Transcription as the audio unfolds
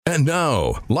And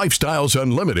now, Lifestyles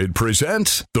Unlimited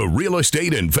presents the Real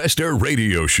Estate Investor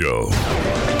Radio Show.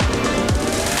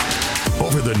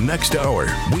 Over the next hour,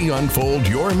 we unfold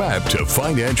your map to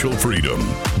financial freedom.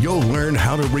 You'll learn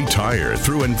how to retire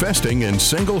through investing in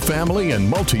single-family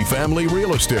and multifamily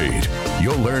real estate.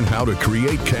 You'll learn how to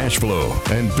create cash flow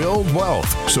and build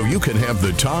wealth so you can have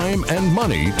the time and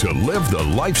money to live the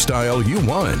lifestyle you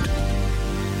want.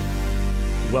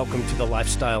 Welcome to the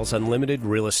Lifestyles Unlimited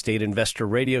Real Estate Investor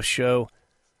Radio Show.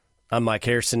 I'm Mike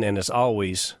Harrison, and as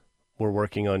always, we're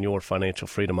working on your financial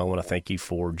freedom. I want to thank you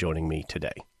for joining me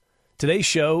today. Today's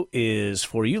show is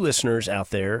for you listeners out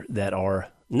there that are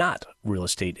not real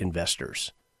estate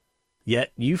investors,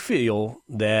 yet you feel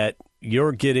that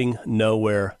you're getting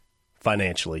nowhere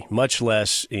financially, much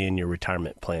less in your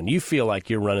retirement plan. You feel like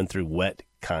you're running through wet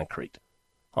concrete.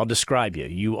 I'll describe you.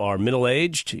 You are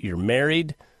middle-aged, you're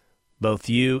married. Both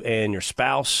you and your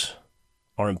spouse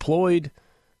are employed.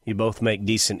 You both make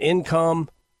decent income,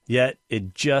 yet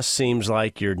it just seems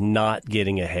like you're not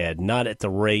getting ahead, not at the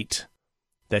rate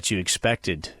that you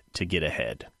expected to get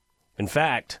ahead. In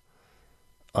fact,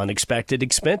 unexpected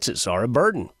expenses are a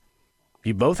burden.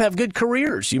 You both have good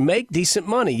careers. You make decent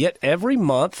money, yet every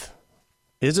month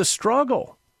is a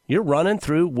struggle. You're running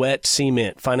through wet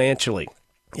cement financially.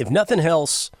 If nothing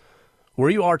else, where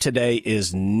you are today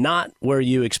is not where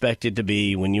you expected to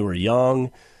be when you were young,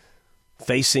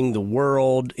 facing the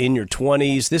world in your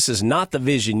 20s. This is not the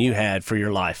vision you had for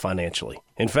your life financially.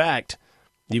 In fact,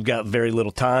 you've got very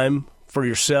little time for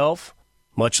yourself,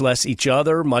 much less each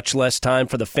other, much less time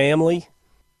for the family.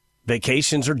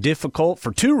 Vacations are difficult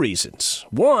for two reasons.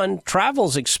 One,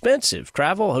 travel's expensive.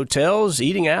 Travel, hotels,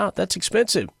 eating out, that's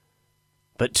expensive.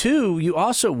 But two, you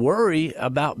also worry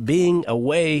about being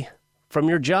away from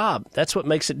your job. That's what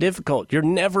makes it difficult. You're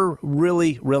never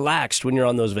really relaxed when you're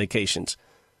on those vacations.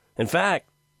 In fact,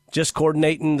 just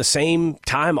coordinating the same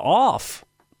time off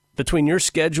between your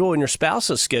schedule and your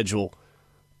spouse's schedule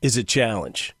is a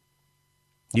challenge.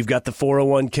 You've got the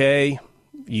 401k.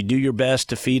 You do your best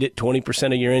to feed it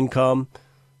 20% of your income.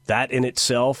 That in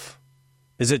itself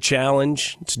is a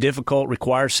challenge. It's difficult,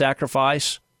 requires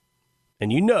sacrifice.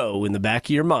 And you know in the back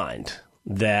of your mind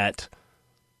that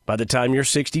by the time you're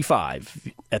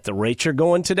 65, at the rate you're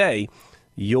going today,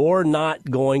 you're not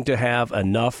going to have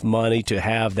enough money to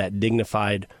have that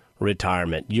dignified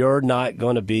retirement. You're not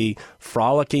going to be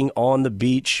frolicking on the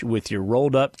beach with your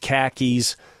rolled up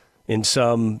khakis in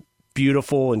some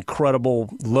beautiful,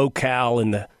 incredible locale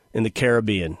in the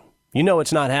Caribbean. You know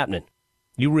it's not happening.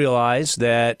 You realize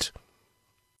that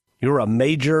you're a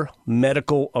major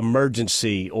medical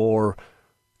emergency or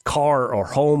car or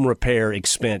home repair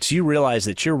expense. You realize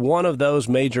that you're one of those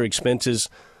major expenses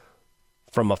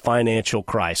from a financial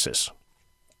crisis.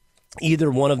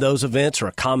 Either one of those events or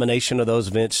a combination of those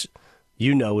events,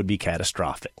 you know, would be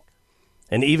catastrophic.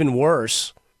 And even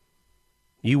worse,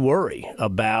 you worry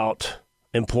about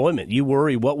employment. You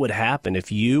worry what would happen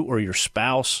if you or your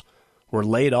spouse were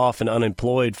laid off and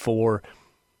unemployed for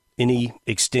any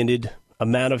extended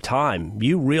amount of time.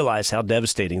 You realize how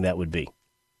devastating that would be.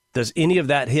 Does any of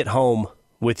that hit home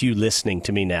with you listening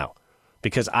to me now?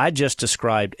 Because I just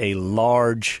described a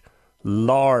large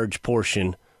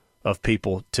portion of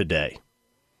people today.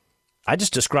 I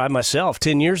just described myself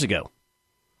 10 years ago.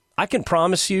 I can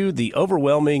promise you the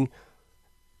overwhelming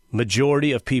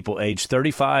majority of people aged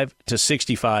 35 to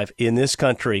 65 in this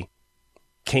country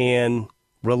can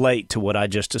relate to what I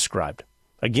just described.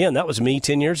 Again, that was me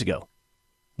 10 years ago.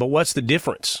 But what's the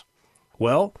difference?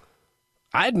 Well,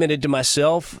 I admitted to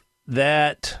myself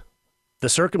that the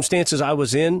circumstances I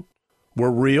was in were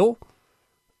real,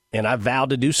 and I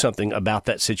vowed to do something about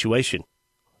that situation.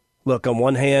 Look, on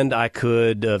one hand, I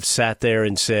could have sat there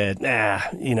and said,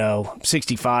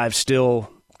 65, still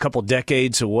a couple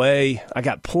decades away. I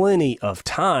got plenty of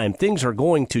time. Things are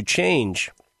going to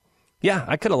change. Yeah,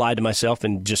 I could have lied to myself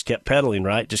and just kept pedaling,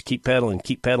 right? Just keep pedaling,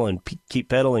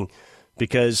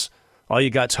 because all you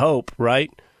got's hope,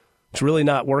 right? It's really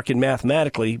not working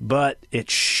mathematically, but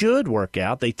it should work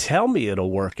out. They tell me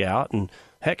it'll work out, and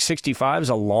heck, 65 is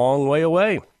a long way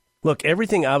away. Look,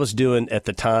 everything I was doing at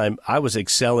the time, I was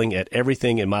excelling at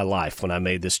everything in my life when I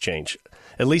made this change.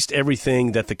 At least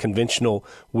everything that the conventional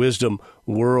wisdom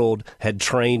world had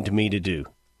trained me to do.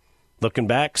 Looking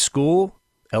back, school,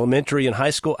 elementary and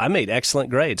high school, I made excellent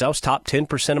grades. I was top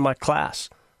 10% of my class.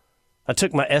 I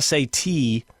took my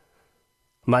SAT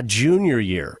my junior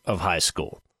year of high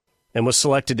school and was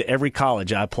selected to every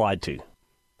college I applied to.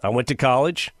 I went to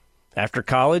college. After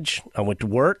college, I went to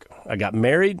work. I got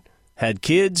married, had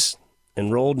kids,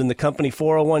 enrolled in the company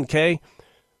 401k,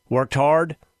 worked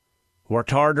hard,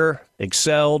 worked harder,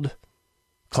 excelled,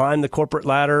 climb the corporate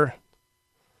ladder,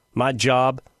 my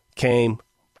job came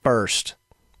first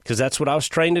because that's what I was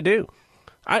trained to do.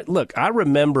 I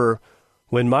remember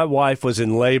when my wife was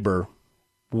in labor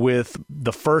with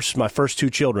my first two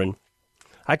children,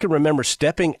 I can remember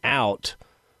stepping out,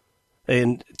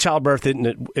 and childbirth,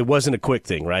 it wasn't a quick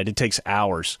thing, right? It takes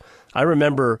hours. I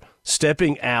remember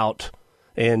stepping out,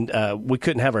 and we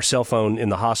couldn't have our cell phone in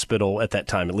the hospital at that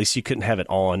time. At least you couldn't have it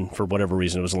on for whatever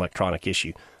reason. It was an electronic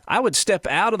issue. I would step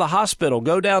out of the hospital,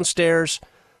 go downstairs,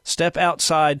 step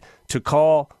outside to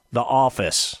call the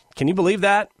office. Can you believe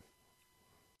that?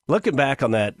 Looking back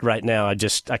on that right now,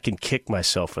 I can kick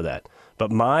myself for that.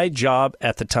 But my job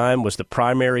at the time was the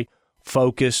primary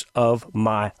focus of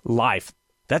my life.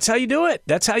 That's how you do it.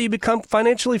 That's how you become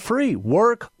financially free.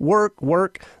 Work, work,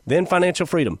 work, then financial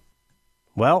freedom.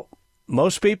 Well,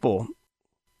 most people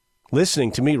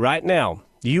listening to me right now,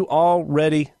 you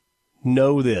already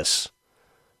know this.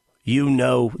 You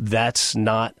know that's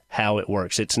not how it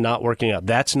works. It's not working out.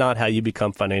 That's not how you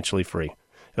become financially free,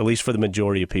 at least for the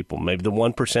majority of people. Maybe the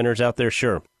 1%ers out there,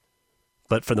 sure.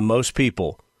 But for the most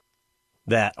people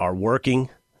that are working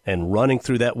and running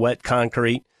through that wet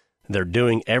concrete, they're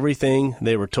doing everything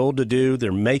they were told to do.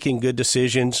 They're making good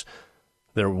decisions.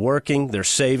 They're working, they're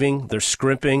saving, they're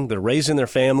scrimping, they're raising their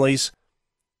families,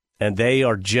 and they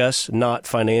are just not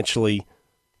financially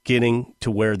getting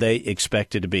to where they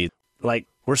expected to be. Like,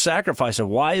 we're sacrificing.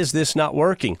 Why is this not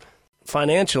working?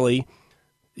 Financially,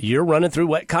 you're running through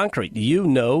wet concrete. You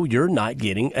know you're not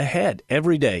getting ahead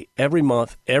every day, every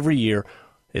month, every year.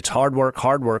 It's hard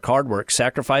work,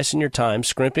 sacrificing your time,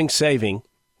 scrimping, saving.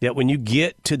 Yet when you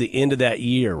get to the end of that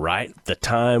year, right, the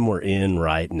time we're in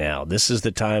right now, this is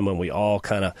the time when we all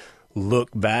kind of look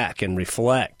back and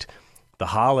reflect. The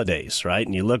holidays, right?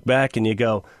 And you look back and you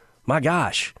go, my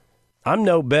gosh, I'm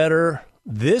no better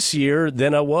this year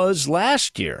than I was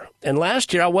last year. And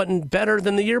last year I wasn't better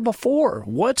than the year before.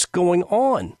 What's going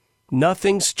on?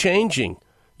 Nothing's changing.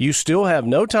 You still have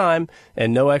no time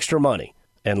and no extra money.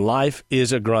 And life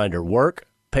is a grinder. Work,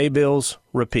 pay bills,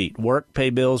 repeat. Work,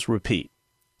 pay bills, repeat.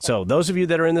 So those of you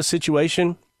that are in this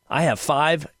situation, I have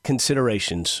 5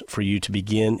 considerations for you to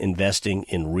begin investing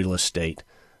in real estate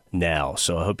now.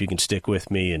 So I hope you can stick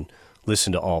with me and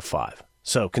listen to all 5.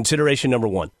 So consideration number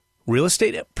 1, real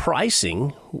estate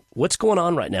pricing. What's going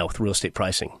on right now with real estate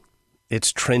pricing?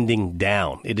 It's trending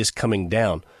down. It is coming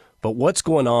down. But what's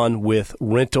going on with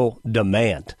rental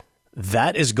demand?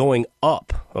 That is going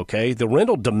up, okay? The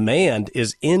rental demand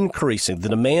is increasing. The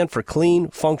demand for clean,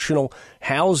 functional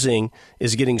housing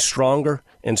is getting stronger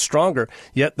and stronger,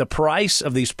 yet the price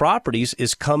of these properties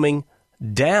is coming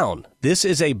down. This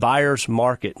is a buyer's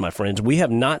market, my friends. We have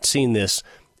not seen this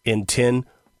in 10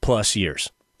 plus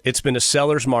years. It's been a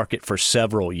seller's market for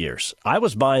several years. I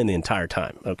was buying the entire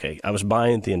time, okay? I was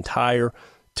buying the entire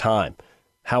time.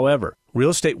 However, real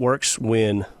estate works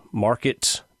when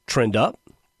markets trend up,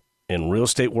 and real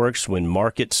estate works when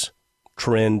markets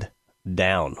trend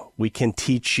down. We can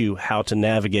teach you how to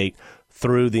navigate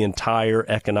through the entire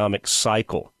economic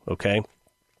cycle, okay?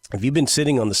 If you've been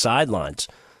sitting on the sidelines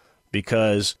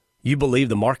because you believe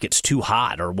the market's too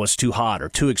hot or was too hot or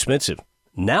too expensive,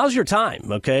 now's your time,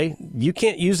 okay? You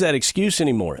can't use that excuse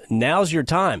anymore. Now's your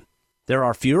time. There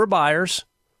are fewer buyers.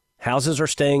 Houses are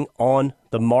staying on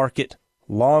the market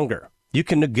longer. You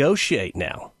can negotiate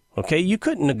now, okay? You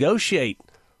couldn't negotiate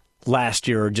last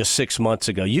year or just 6 months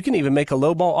ago. You can even make a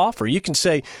lowball offer. You can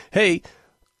say, hey,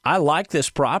 I like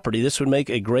this property. This would make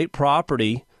a great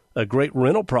property, a great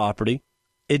rental property.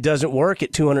 It doesn't work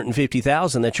at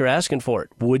 $250,000 that you're asking for it.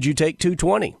 Would you take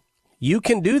 $220,000? You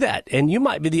can do that, and you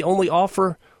might be the only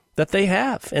offer that they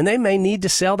have, and they may need to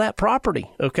sell that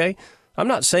property, okay? I'm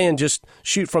not saying just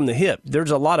shoot from the hip. There's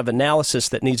a lot of analysis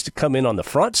that needs to come in on the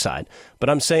front side, but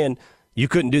I'm saying you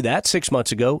couldn't do that 6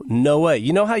 months ago. No way.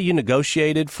 You know how you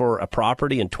negotiated for a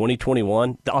property in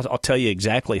 2021? I'll tell you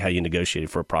exactly how you negotiated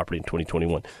for a property in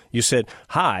 2021. You said,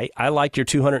 hi, I like your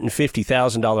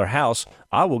 $250,000 house.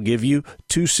 I will give you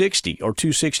 $260,000 or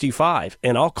 $265,000,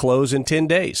 and I'll close in 10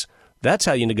 days. That's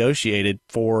how you negotiated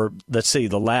for, let's see,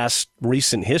 the last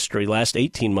recent history, last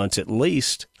 18 months at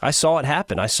least. I saw it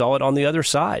happen. I saw it on the other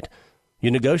side.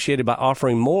 You negotiated by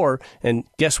offering more, and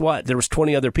guess what? There was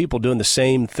 20 other people doing the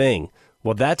same thing.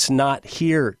 Well, that's not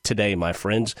here today, my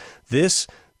friends. This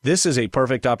is a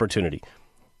perfect opportunity.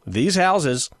 These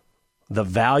houses, the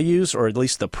values, or at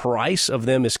least the price of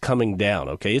them is coming down,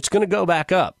 okay? It's going to go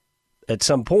back up at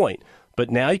some point, but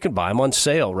now you can buy them on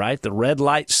sale, right? The red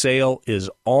light sale is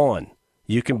on.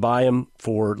 You can buy them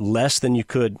for less than you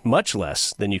could, much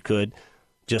less than you could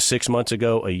just 6 months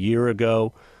ago, a year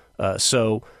ago.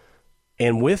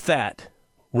 And with that,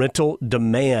 rental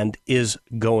demand is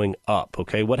going up,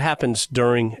 okay? What happens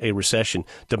during a recession?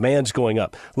 Demand's going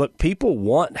up. Look, people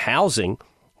want housing.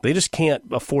 They just can't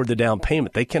afford the down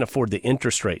payment. They can't afford the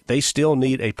interest rate. They still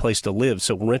need a place to live.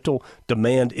 So rental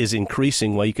demand is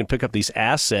increasing while you can pick up these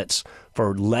assets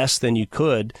for less than you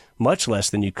could, much less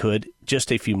than you could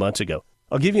just a few months ago.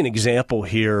 I'll give you an example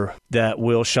here that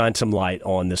will shine some light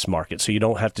on this market so you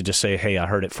don't have to just say, hey, I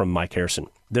heard it from Mike Harrison.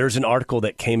 There's an article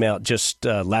that came out just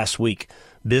last week,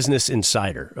 Business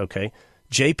Insider, okay?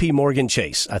 J.P. Morgan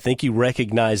Chase, I think you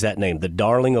recognize that name, the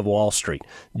darling of Wall Street.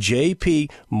 J.P.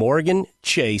 Morgan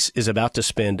Chase is about to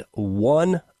spend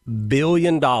 $1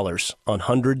 billion on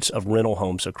hundreds of rental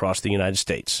homes across the United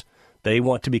States. They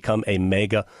want to become a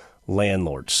mega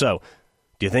landlord. So,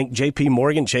 do you think J.P.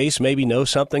 Morgan Chase maybe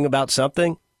knows something about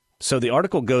something? So the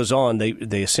article goes on. They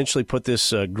essentially put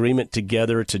this agreement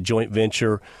together. It's a joint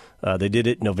venture. They did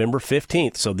it November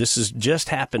 15th. So this has just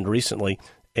happened recently.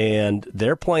 And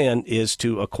their plan is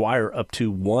to acquire up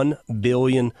to $1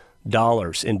 billion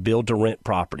in build-to-rent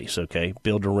properties, okay?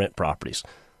 Build-to-rent properties.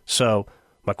 So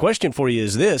my question for you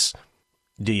is this.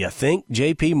 Do you think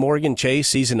J.P. Morgan Chase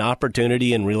sees an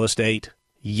opportunity in real estate?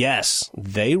 Yes,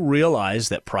 they realize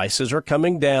that prices are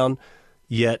coming down,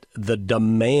 yet the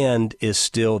demand is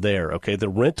still there, okay? The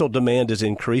rental demand is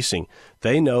increasing.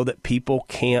 They know that people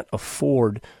can't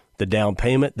afford the down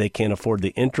payment. They can't afford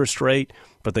the interest rate,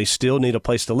 but they still need a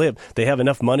place to live. They have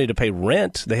enough money to pay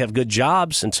rent. They have good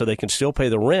jobs, and so they can still pay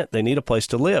the rent. They need a place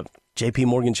to live. J.P.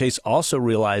 Morgan Chase also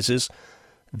realizes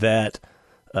that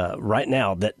right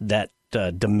now that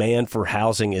demand for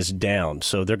housing is down.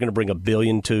 So they're going to bring $1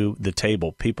 billion to the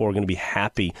table. People are going to be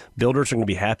happy. Builders are going to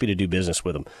be happy to do business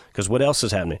with them. Because what else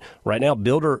is happening? Right now,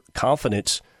 builder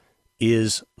confidence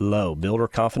is low. Builder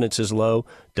confidence is low.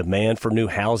 Demand for new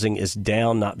housing is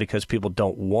down, not because people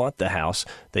don't want the house.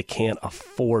 They can't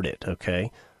afford it,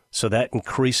 okay? So that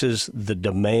increases the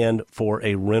demand for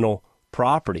a rental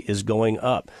property is going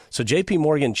up. So J.P.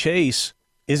 Morgan Chase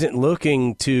isn't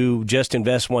looking to just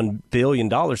invest $1 billion.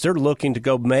 They're looking to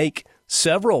go make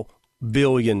several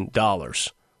 $billion.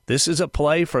 This is a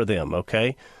play for them,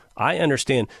 okay? I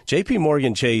understand. J.P.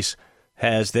 Morgan Chase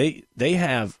has, they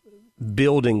have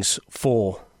buildings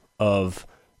full of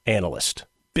analysts,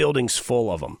 buildings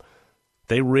full of them.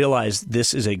 They realize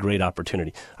this is a great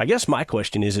opportunity. I guess my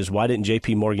question is why didn't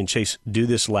J.P. Morgan Chase do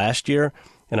this last year?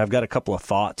 And I've got a couple of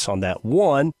thoughts on that.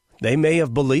 One, they may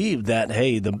have believed that,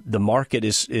 hey, the market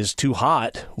is too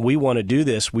hot. We want to do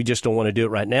this. We just don't want to do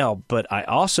it right now. But I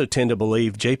also tend to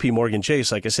believe J.P. Morgan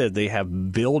Chase, like I said, they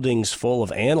have buildings full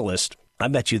of analysts. I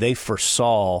bet you they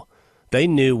foresaw, they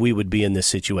knew we would be in this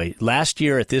situation. Last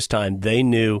year at this time, they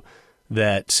knew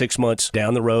that 6 months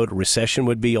down the road, recession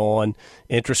would be on,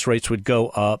 interest rates would go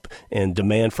up, and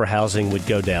demand for housing would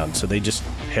go down. So they just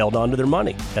held on to their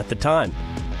money at the time.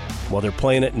 Well, they're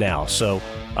playing it now. So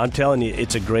I'm telling you,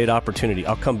 it's a great opportunity.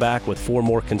 I'll come back with 4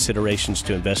 more considerations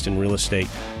to invest in real estate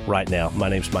right now. My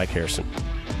name's Mike Harrison.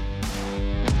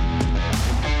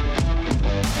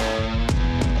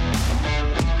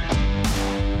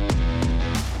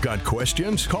 Got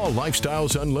questions? Call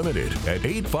Lifestyles Unlimited at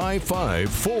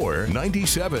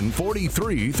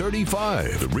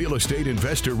 855-497-4335. The Real Estate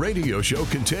Investor Radio Show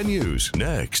continues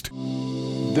next.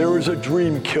 There is a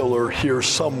dream killer here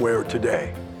somewhere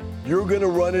today. You're going to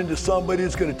run into somebody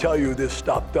that's going to tell you this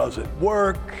stuff doesn't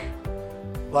work.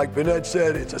 Like Vinette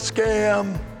said, it's a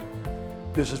scam.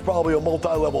 This is probably a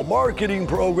multi-level marketing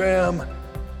program.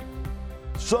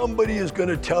 Somebody is going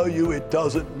to tell you it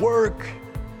doesn't work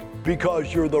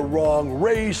because you're the wrong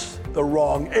race, the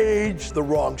wrong age, the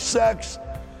wrong sex,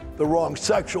 the wrong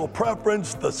sexual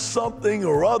preference, the something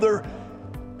or other.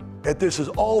 That this is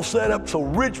all set up so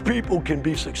rich people can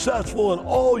be successful and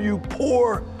all you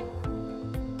poor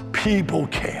people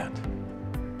can't.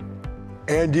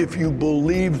 And if you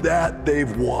believe that,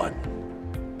 they've won.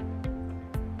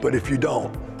 But if you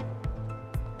don't,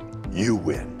 you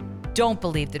win. Don't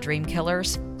believe the dream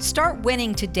killers. Start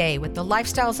winning today with the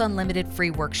Lifestyles Unlimited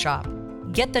free workshop.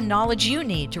 Get the knowledge you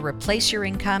need to replace your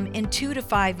income in 2 to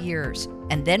 5 years,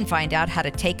 and then find out how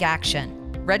to take action.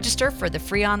 Register for the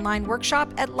free online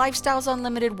workshop at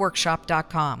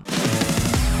lifestylesunlimitedworkshop.com.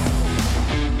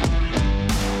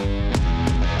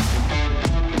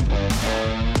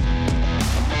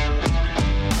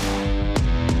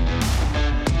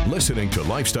 Listening to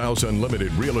Lifestyles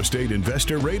Unlimited Real Estate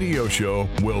Investor Radio Show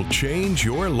will change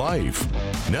your life.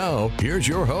 Now, here's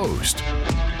your host.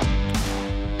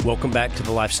 Welcome back to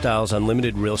the Lifestyles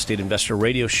Unlimited Real Estate Investor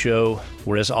Radio Show,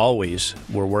 where, as always,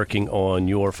 we're working on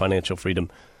your financial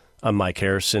freedom. I'm Mike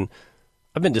Harrison.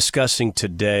 I've been discussing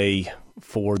today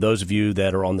for those of you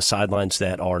that are on the sidelines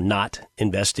that are not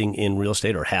investing in real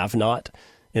estate or have not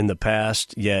in the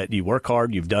past, yet you work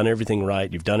hard, you've done everything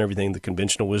right, you've done everything the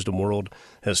conventional wisdom world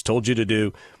has told you to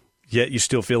do, yet you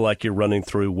still feel like you're running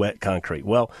through wet concrete.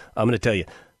 Well, I'm going to tell you,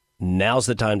 now's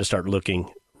the time to start looking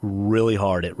really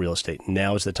hard at real estate.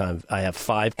 Now is the time. I have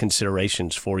 5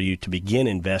 considerations for you to begin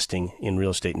investing in real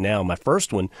estate now. My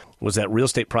first one was that real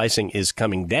estate pricing is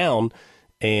coming down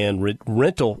and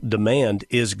rental demand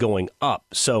is going up.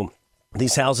 So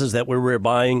these houses that we were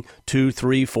buying 2,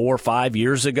 3, 4, 5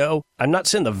 years ago, I'm not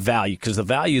saying the value, because the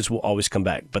values will always come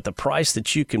back, but the price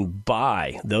that you can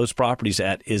buy those properties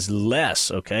at is less,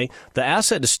 okay? The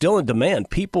asset is still in demand.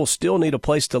 People still need a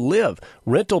place to live.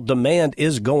 Rental demand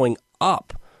is going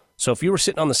up. So if you were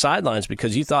sitting on the sidelines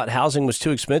because you thought housing was too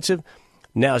expensive,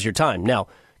 now's your time. Now,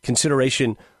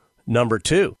 consideration number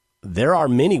 2. There are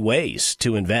many ways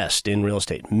to invest in real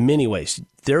estate, many ways.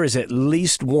 There is at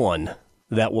least one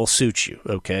that will suit you,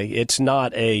 okay? It's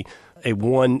not a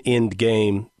one-end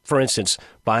game. For instance,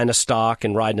 buying a stock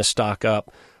and riding a stock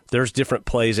up, there's different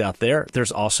plays out there.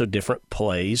 There's also different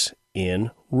plays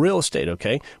in real estate,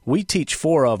 okay? We teach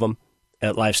 4 of them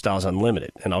at Lifestyles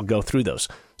Unlimited, and I'll go through those.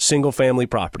 Single-family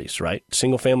properties, right?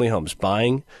 Single-family homes,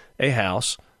 buying a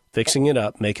house, fixing it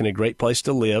up, making a great place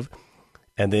to live,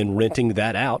 and then renting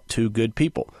that out to good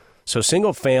people. So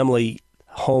single-family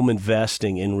home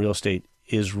investing in real estate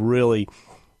is really,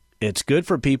 it's good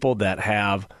for people that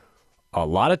have a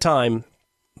lot of time,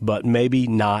 but maybe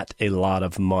not a lot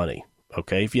of money,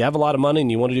 okay? If you have a lot of money and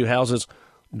you want to do houses,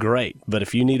 great. But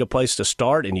if you need a place to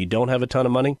start and you don't have a ton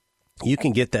of money, you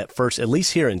can get that first, at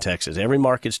least here in Texas. Every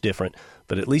market's different,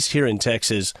 but at least here in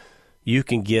Texas, you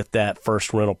can get that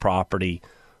first rental property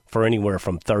for anywhere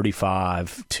from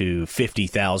 $35,000 to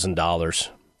 $50,000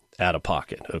 out of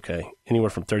pocket, okay? Anywhere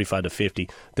from 35 to 50.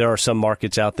 There are some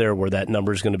markets out there where that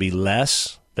number is going to be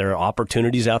less. There are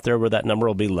opportunities out there where that number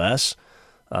will be less.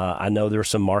 I know there are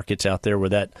some markets out there where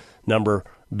that number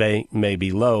may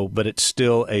be low, but it's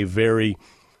still a very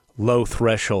low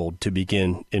threshold to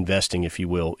begin investing, if you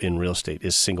will, in real estate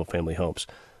is single-family homes.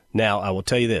 Now, I will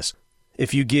tell you this.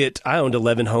 If you I owned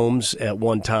 11 homes at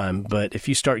one time, but if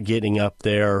you start getting up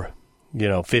there,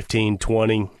 15,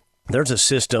 20, there's a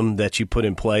system that you put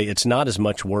in play. It's not as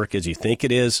much work as you think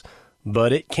it is,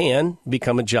 but it can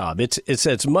become a job. It's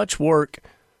as much work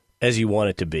as you want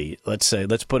it to be. Let's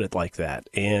put it like that.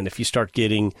 And if you start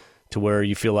getting to where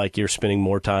you feel like you're spending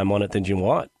more time on it than you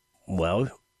want, well,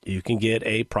 you can get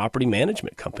a property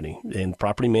management company. And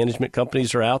property management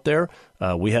companies are out there.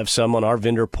 We have some on our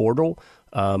vendor portal.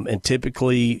 And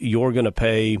typically you're going to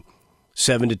pay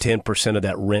 7 to 10% of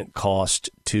that rent cost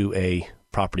to a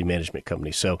property management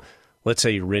company. So let's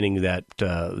say you're renting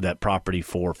that property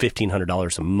for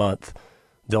 $1,500 a month.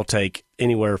 They'll take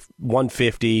anywhere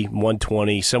 $150,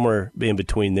 $120, somewhere in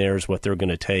between there is what they're going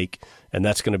to take. And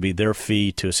that's going to be their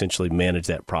fee to essentially manage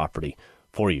that property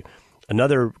for you.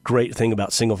 Another great thing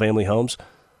about single-family homes,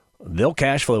 they'll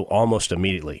cash flow almost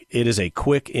immediately. It is a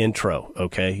quick intro,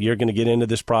 okay? You're going to get into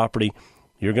this property,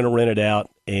 you're going to rent it out,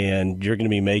 and you're going to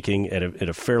be making at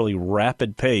a fairly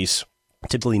rapid pace,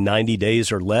 typically 90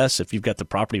 days or less. If you've got the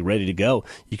property ready to go,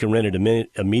 you can rent it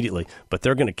immediately. But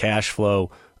they're going to cash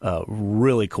flow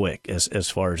really quick as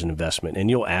far as an investment. And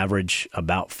you'll average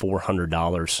about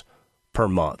 $400 per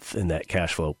month in that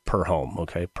cash flow per home,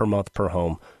 okay? Per month, per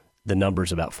home. The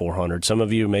number's about 400. Some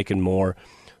of you are making more.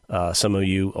 Some of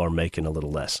you are making a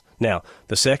little less. Now,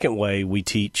 the second way we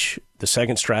teach, the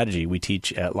second strategy we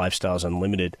teach at Lifestyles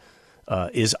Unlimited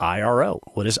is IRO.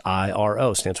 What does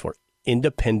IRO stands for?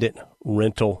 Independent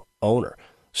Rental Owner.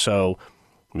 So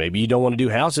maybe you don't want to do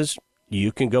houses.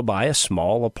 You can go buy a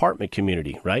small apartment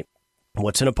community, right?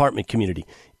 What's an apartment community?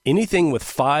 Anything with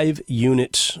 5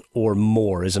 units or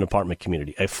more is an apartment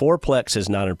community. A fourplex is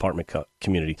not an apartment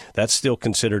community. That's still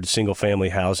considered single-family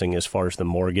housing as far as the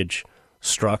mortgage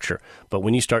structure. But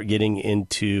when you start getting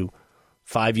into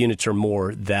 5 units or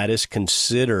more, that is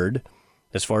considered,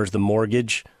 as far as the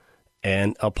mortgage,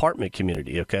 an apartment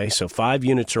community, okay? So 5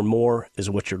 units or more is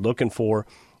what you're looking for.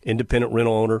 Independent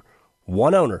rental owner,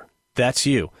 one owner, that's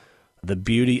you. The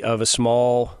beauty of a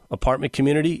small apartment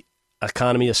community,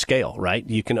 economy of scale, right?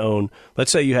 You can own,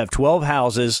 let's say you have 12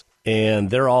 houses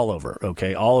and they're all over,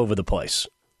 okay, all over the place.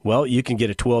 Well, you can get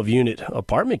a 12-unit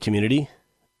apartment community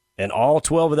and all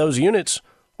 12 of those units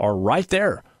are right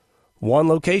there, one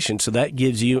location. So that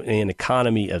gives you an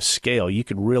economy of scale. You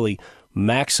could really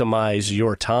maximize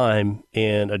your time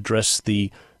and address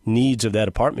the needs of that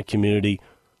apartment community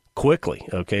quickly,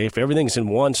 okay? If everything's in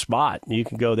one spot, you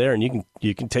can go there and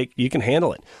you can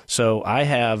handle it. So I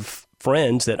have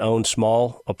friends that own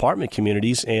small apartment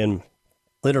communities, and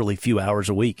literally a few hours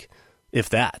a week, if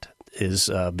that, is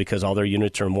because all their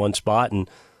units are in one spot, and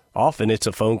often it's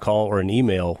a phone call or an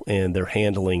email, and they're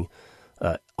handling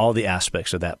all the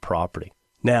aspects of that property.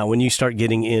 Now, when you start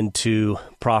getting into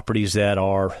properties that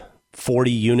are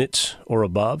 40 units or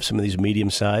above, some of these medium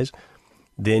size,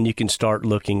 then you can start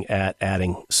looking at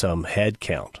adding some head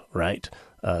count, right?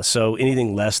 So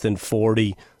anything less than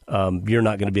 40, you're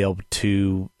not going to be able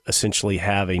to essentially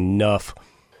have enough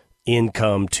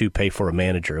income to pay for a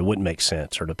manager. It wouldn't make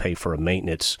sense, or to pay for a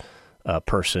maintenance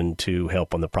person to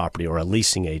help on the property, or a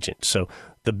leasing agent. So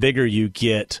the bigger you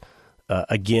get,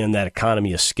 again, that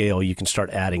economy of scale, you can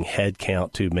start adding head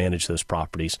count to manage those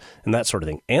properties and that sort of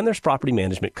thing. And there's property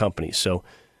management companies. So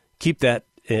keep that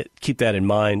in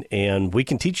mind, and we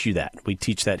can teach you that. We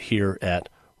teach that here at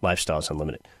Lifestyles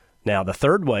Unlimited. Now, the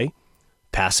third way,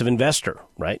 passive investor,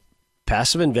 right?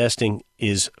 Passive investing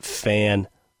is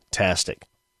fantastic.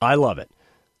 I love it.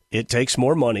 It takes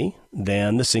more money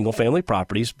than the single-family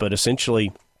properties, but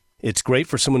essentially it's great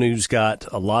for someone who's got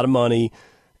a lot of money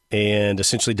and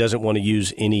essentially doesn't want to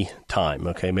use any time,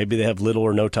 okay? Maybe they have little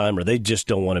or no time, or they just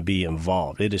don't want to be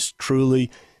involved. It is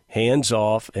truly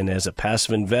hands-off, and as a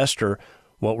passive investor,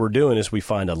 what we're doing is we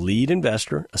find a lead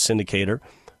investor, a syndicator.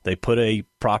 They put a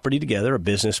property together, a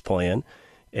business plan,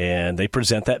 and they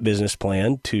present that business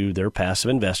plan to their passive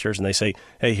investors, and they say,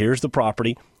 hey, here's the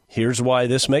property. Here's why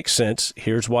this makes sense.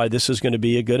 Here's why this is going to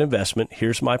be a good investment.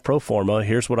 Here's my pro forma.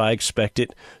 Here's what I expect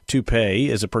it to pay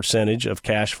as a percentage of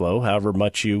cash flow, however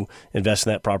much you invest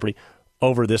in that property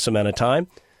over this amount of time.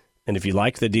 And if you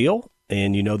like the deal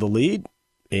and you know the lead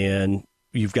and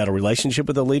you've got a relationship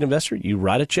with the lead investor, you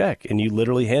write a check and you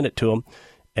literally hand it to them,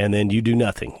 and then you do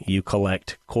nothing. You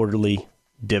collect quarterly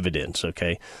dividends,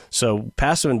 okay? So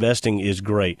passive investing is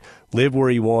great. Live where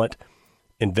you want,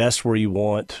 invest where you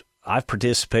want. I've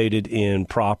participated in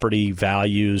property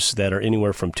values that are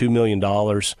anywhere from $2 million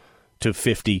to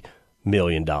 $50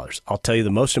 million. I'll tell you,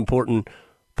 the most important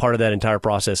part of that entire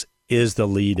process is the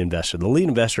lead investor. The lead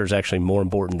investor is actually more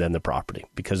important than the property,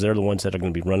 because they're the ones that are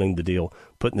going to be running the deal,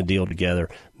 putting the deal together,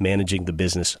 managing the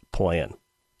business plan.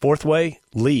 Fourth way,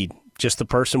 lead. Just the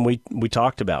person we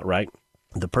talked about, right?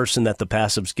 The person that the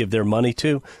passives give their money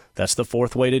to, that's the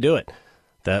fourth way to do it.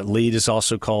 That lead is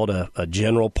also called a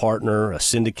general partner, a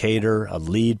syndicator, a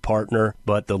lead partner.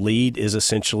 But the lead is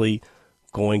essentially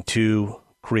going to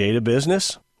create a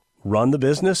business, run the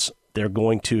business. They're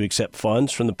going to accept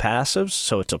funds from the passives,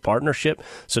 so it's a partnership.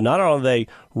 So not only are they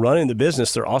running the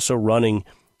business, they're also running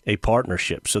a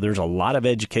partnership. So there's a lot of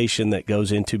education that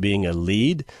goes into being a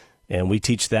lead, and we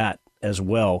teach that as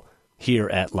well here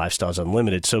at Lifestyles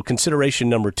Unlimited. So consideration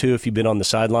number 2, if you've been on the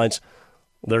sidelines,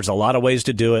 there's a lot of ways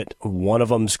to do it. One of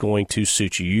them is going to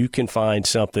suit you. You can find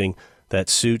something that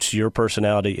suits your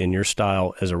personality and your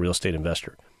style as a real estate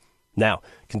investor. Now,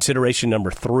 consideration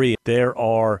number 3, there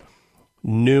are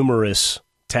numerous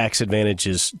tax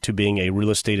advantages to being a real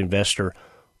estate investor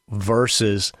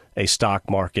versus a stock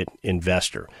market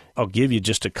investor. I'll give you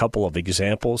just a couple of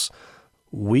examples.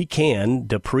 We can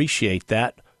depreciate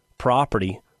that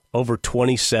property over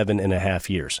 27 and a half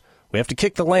years. We have to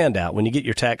kick the land out. When you get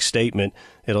your tax statement,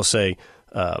 it'll say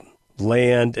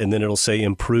land, and then it'll say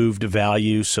improved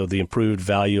value. So the improved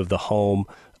value of the home,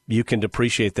 you can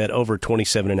depreciate that over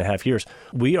 27 and a half years.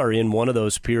 We are in one of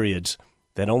those periods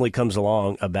that only comes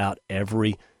along about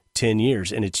every 10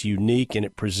 years, and it's unique, and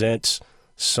it presents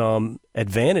some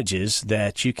advantages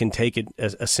that you can take it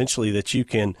as essentially that you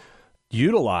can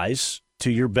utilize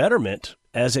to your betterment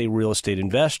as a real estate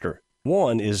investor.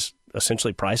 One is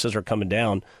essentially prices are coming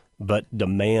down, but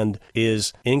demand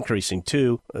is increasing.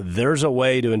 2, there's a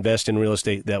way to invest in real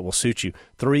estate that will suit you.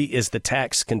 3 is the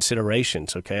tax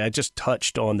considerations, okay? I just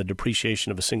touched on the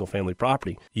depreciation of a single-family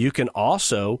property. You can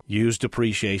also use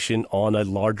depreciation on a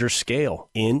larger scale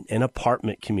in an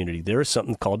apartment community. There is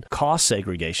something called cost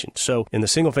segregation. So in the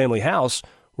single-family house,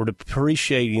 we're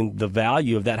depreciating the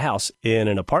value of that house. In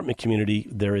an apartment community,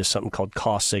 there is something called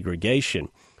cost segregation.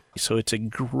 So it's a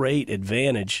great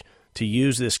advantage to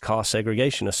use this cost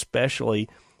segregation, especially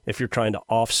if you're trying to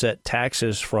offset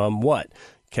taxes from what?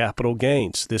 Capital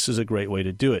gains. This is a great way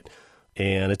to do it.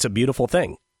 And it's a beautiful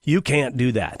thing. You can't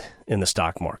do that in the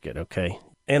stock market, okay?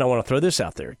 And I want to throw this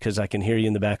out there because I can hear you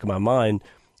in the back of my mind.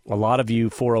 A lot of you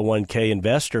 401k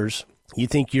investors, you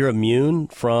think you're immune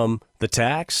from the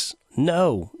tax?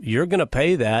 No, you're going to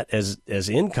pay that as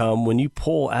income when you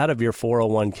pull out of your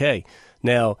 401k.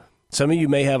 Now, some of you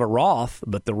may have a Roth,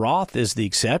 but the Roth is the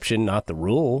exception, not the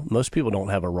rule. Most people don't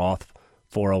have a Roth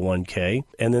 401k.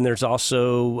 And then there's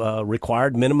also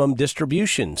required minimum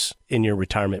distributions in your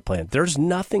retirement plan. There's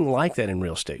nothing like that in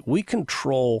real estate. We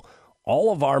control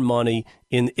all of our money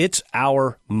it's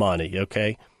our money,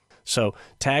 okay? So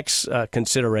tax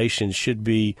considerations should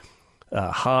be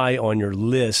high on your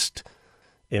list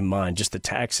in mind. Just the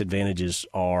tax advantages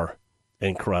are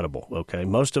incredible, okay?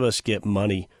 Most of us get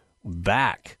money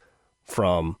back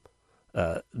from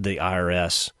the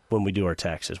IRS when we do our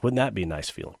taxes. Wouldn't that be a nice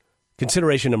feeling?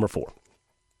 Consideration number 4.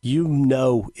 You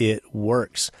know it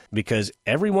works because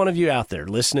every one of you out there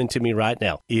listening to me right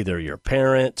now, either your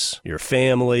parents, your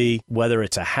family, whether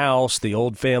it's a house, the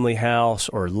old family house,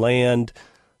 or land,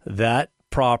 that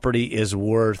property is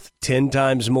worth 10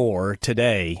 times more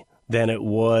today than it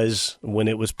was when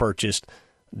it was purchased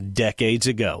decades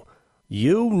ago.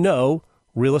 You know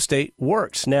real estate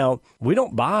works. Now, we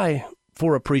don't buy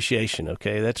for appreciation,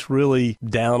 okay? That's really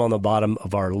down on the bottom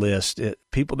of our list.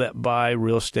 People that buy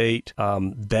real estate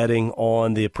betting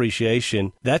on the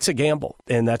appreciation, that's a gamble,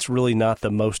 and that's really not the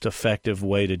most effective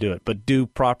way to do it. But do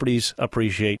properties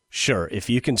appreciate? Sure. If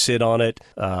you can sit on it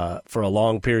for a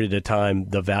long period of time,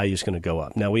 the value is going to go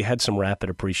up. Now, we had some rapid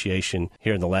appreciation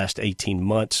here in the last 18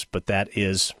 months, but that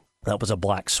was a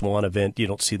black swan event. You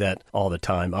don't see that all the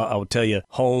time. I will tell you,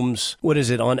 homes, what is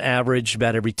it, on average,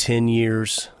 about every 10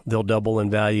 years, they'll double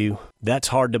in value. That's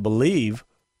hard to believe,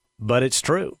 but it's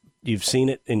true. You've seen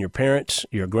it in your parents,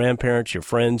 your grandparents, your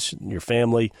friends, your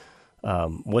family.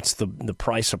 What's the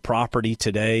price of property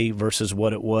today versus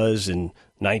what it was in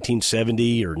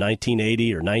 1970 or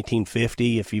 1980 or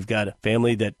 1950? If you've got a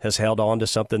family that has held on to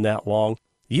something that long,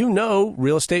 you know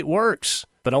real estate works.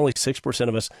 But only 6%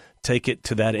 of us take it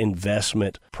to that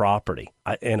investment property.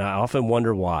 And I often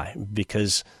wonder why,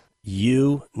 because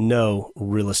you know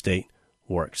real estate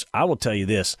works. I will tell you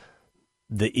this,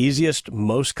 the easiest,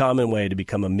 most common way to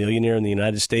become a millionaire in the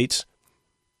United States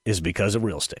is because of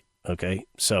real estate, okay?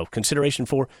 So consideration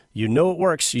 4, you know it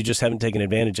works, you just haven't taken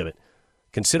advantage of it.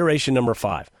 Consideration number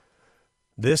 5,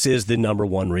 this is the number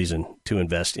one reason to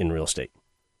invest in real estate,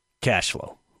 cash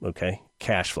flow, okay?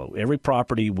 Cash flow. Every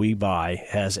property we buy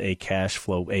has a cash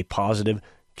flow, a positive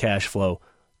cash flow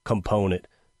component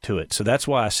to it. So that's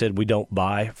why I said we don't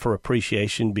buy for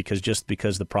appreciation, because just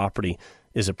because the property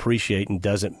is appreciating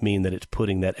doesn't mean that it's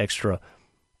putting that extra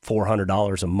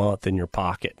 $400 a month in your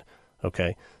pocket.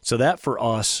 Okay. So that for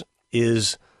us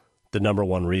is the number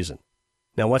one reason.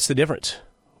 Now, what's the difference?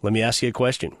 Let me ask you a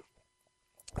question.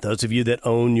 Those of you that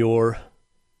own your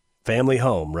family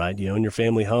home, right? You own your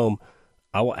family home.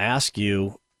 I will ask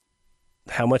you,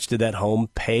 how much did that home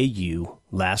pay you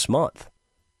last month?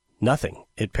 Nothing.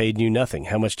 It paid you nothing.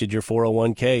 How much did your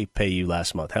 401k pay you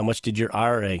last month? How much did your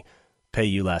IRA pay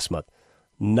you last month?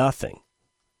 Nothing.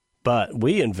 But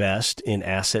we invest in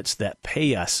assets that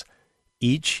pay us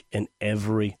each and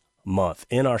every month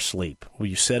in our sleep.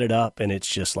 You set it up and it's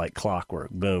just like clockwork.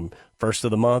 Boom. First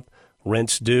of the month,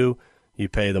 rent's due. You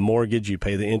pay the mortgage, you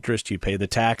pay the interest, you pay the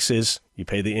taxes, you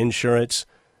pay the insurance.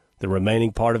 The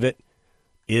remaining part of it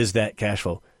is that cash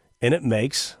flow. And it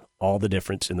makes all the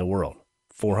difference in the world.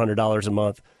 $400 a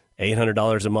month,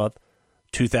 $800 a month,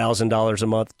 $2,000 a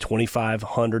month,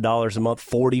 $2,500 a month,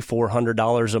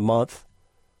 $4,400 a month,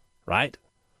 right?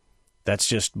 That's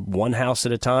just one house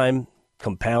at a time,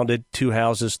 compounded, 2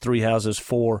 houses, 3 houses,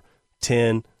 4,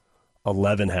 10,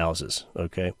 11 houses,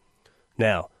 okay?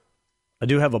 Now, I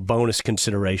do have a bonus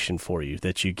consideration for you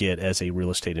that you get as a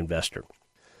real estate investor,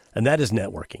 and that is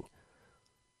networking.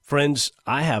 Friends,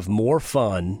 I have more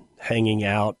fun hanging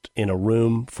out in a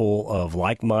room full of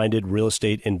like-minded real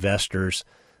estate investors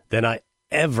than I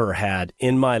ever had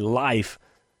in my life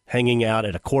hanging out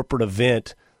at a corporate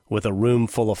event with a room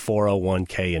full of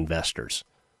 401k investors.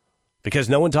 Because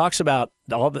no one talks about,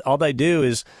 all they do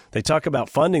is they talk about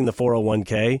funding the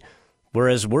 401k,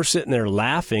 whereas we're sitting there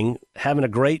laughing, having a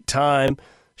great time,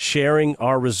 sharing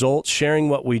our results, sharing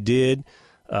what we did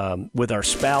with our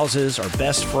spouses, our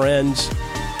best friends,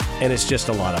 and it's just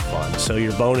a lot of fun. So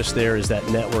your bonus there is that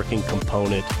networking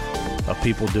component of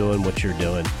people doing what you're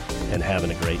doing and having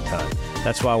a great time.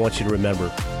 That's why I want you to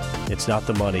remember, it's not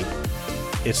the money,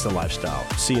 it's the lifestyle.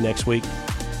 See you next week.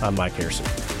 I'm Mike Harrison.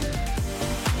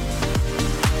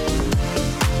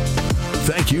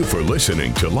 Thank you for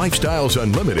listening to Lifestyles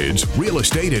Unlimited's Real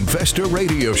Estate Investor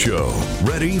Radio Show.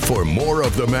 Ready for more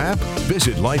of the map?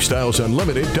 Visit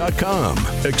lifestylesunlimited.com.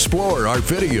 Explore our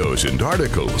videos and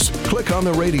articles. Click on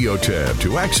the radio tab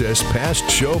to access past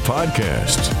show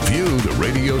podcasts. View the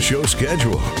radio show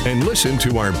schedule and listen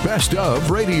to our best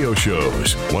of radio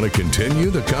shows. Want to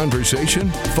continue the conversation?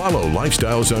 Follow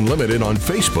Lifestyles Unlimited on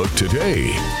Facebook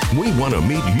today. We want to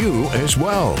meet you as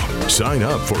well. Sign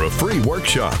up for a free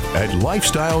workshop at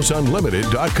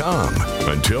lifestylesunlimited.com.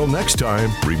 Until next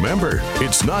time, remember,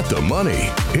 it's not the money,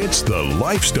 it's the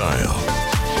lifestyle.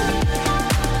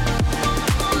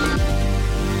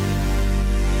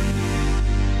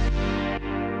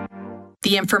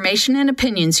 The information and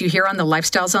opinions you hear on the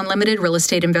Lifestyles Unlimited Real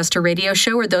Estate Investor Radio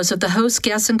Show are those of the hosts,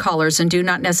 guests, and callers and do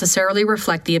not necessarily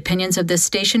reflect the opinions of this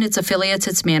station, its affiliates,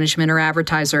 its management, or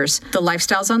advertisers. The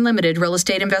Lifestyles Unlimited Real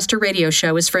Estate Investor Radio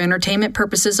Show is for entertainment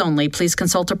purposes only. Please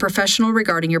consult a professional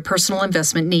regarding your personal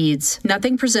investment needs.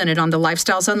 Nothing presented on the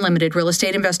Lifestyles Unlimited Real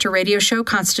Estate Investor Radio Show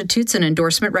constitutes an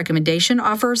endorsement, recommendation,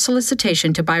 offer, or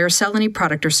solicitation to buy or sell any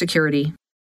product or security.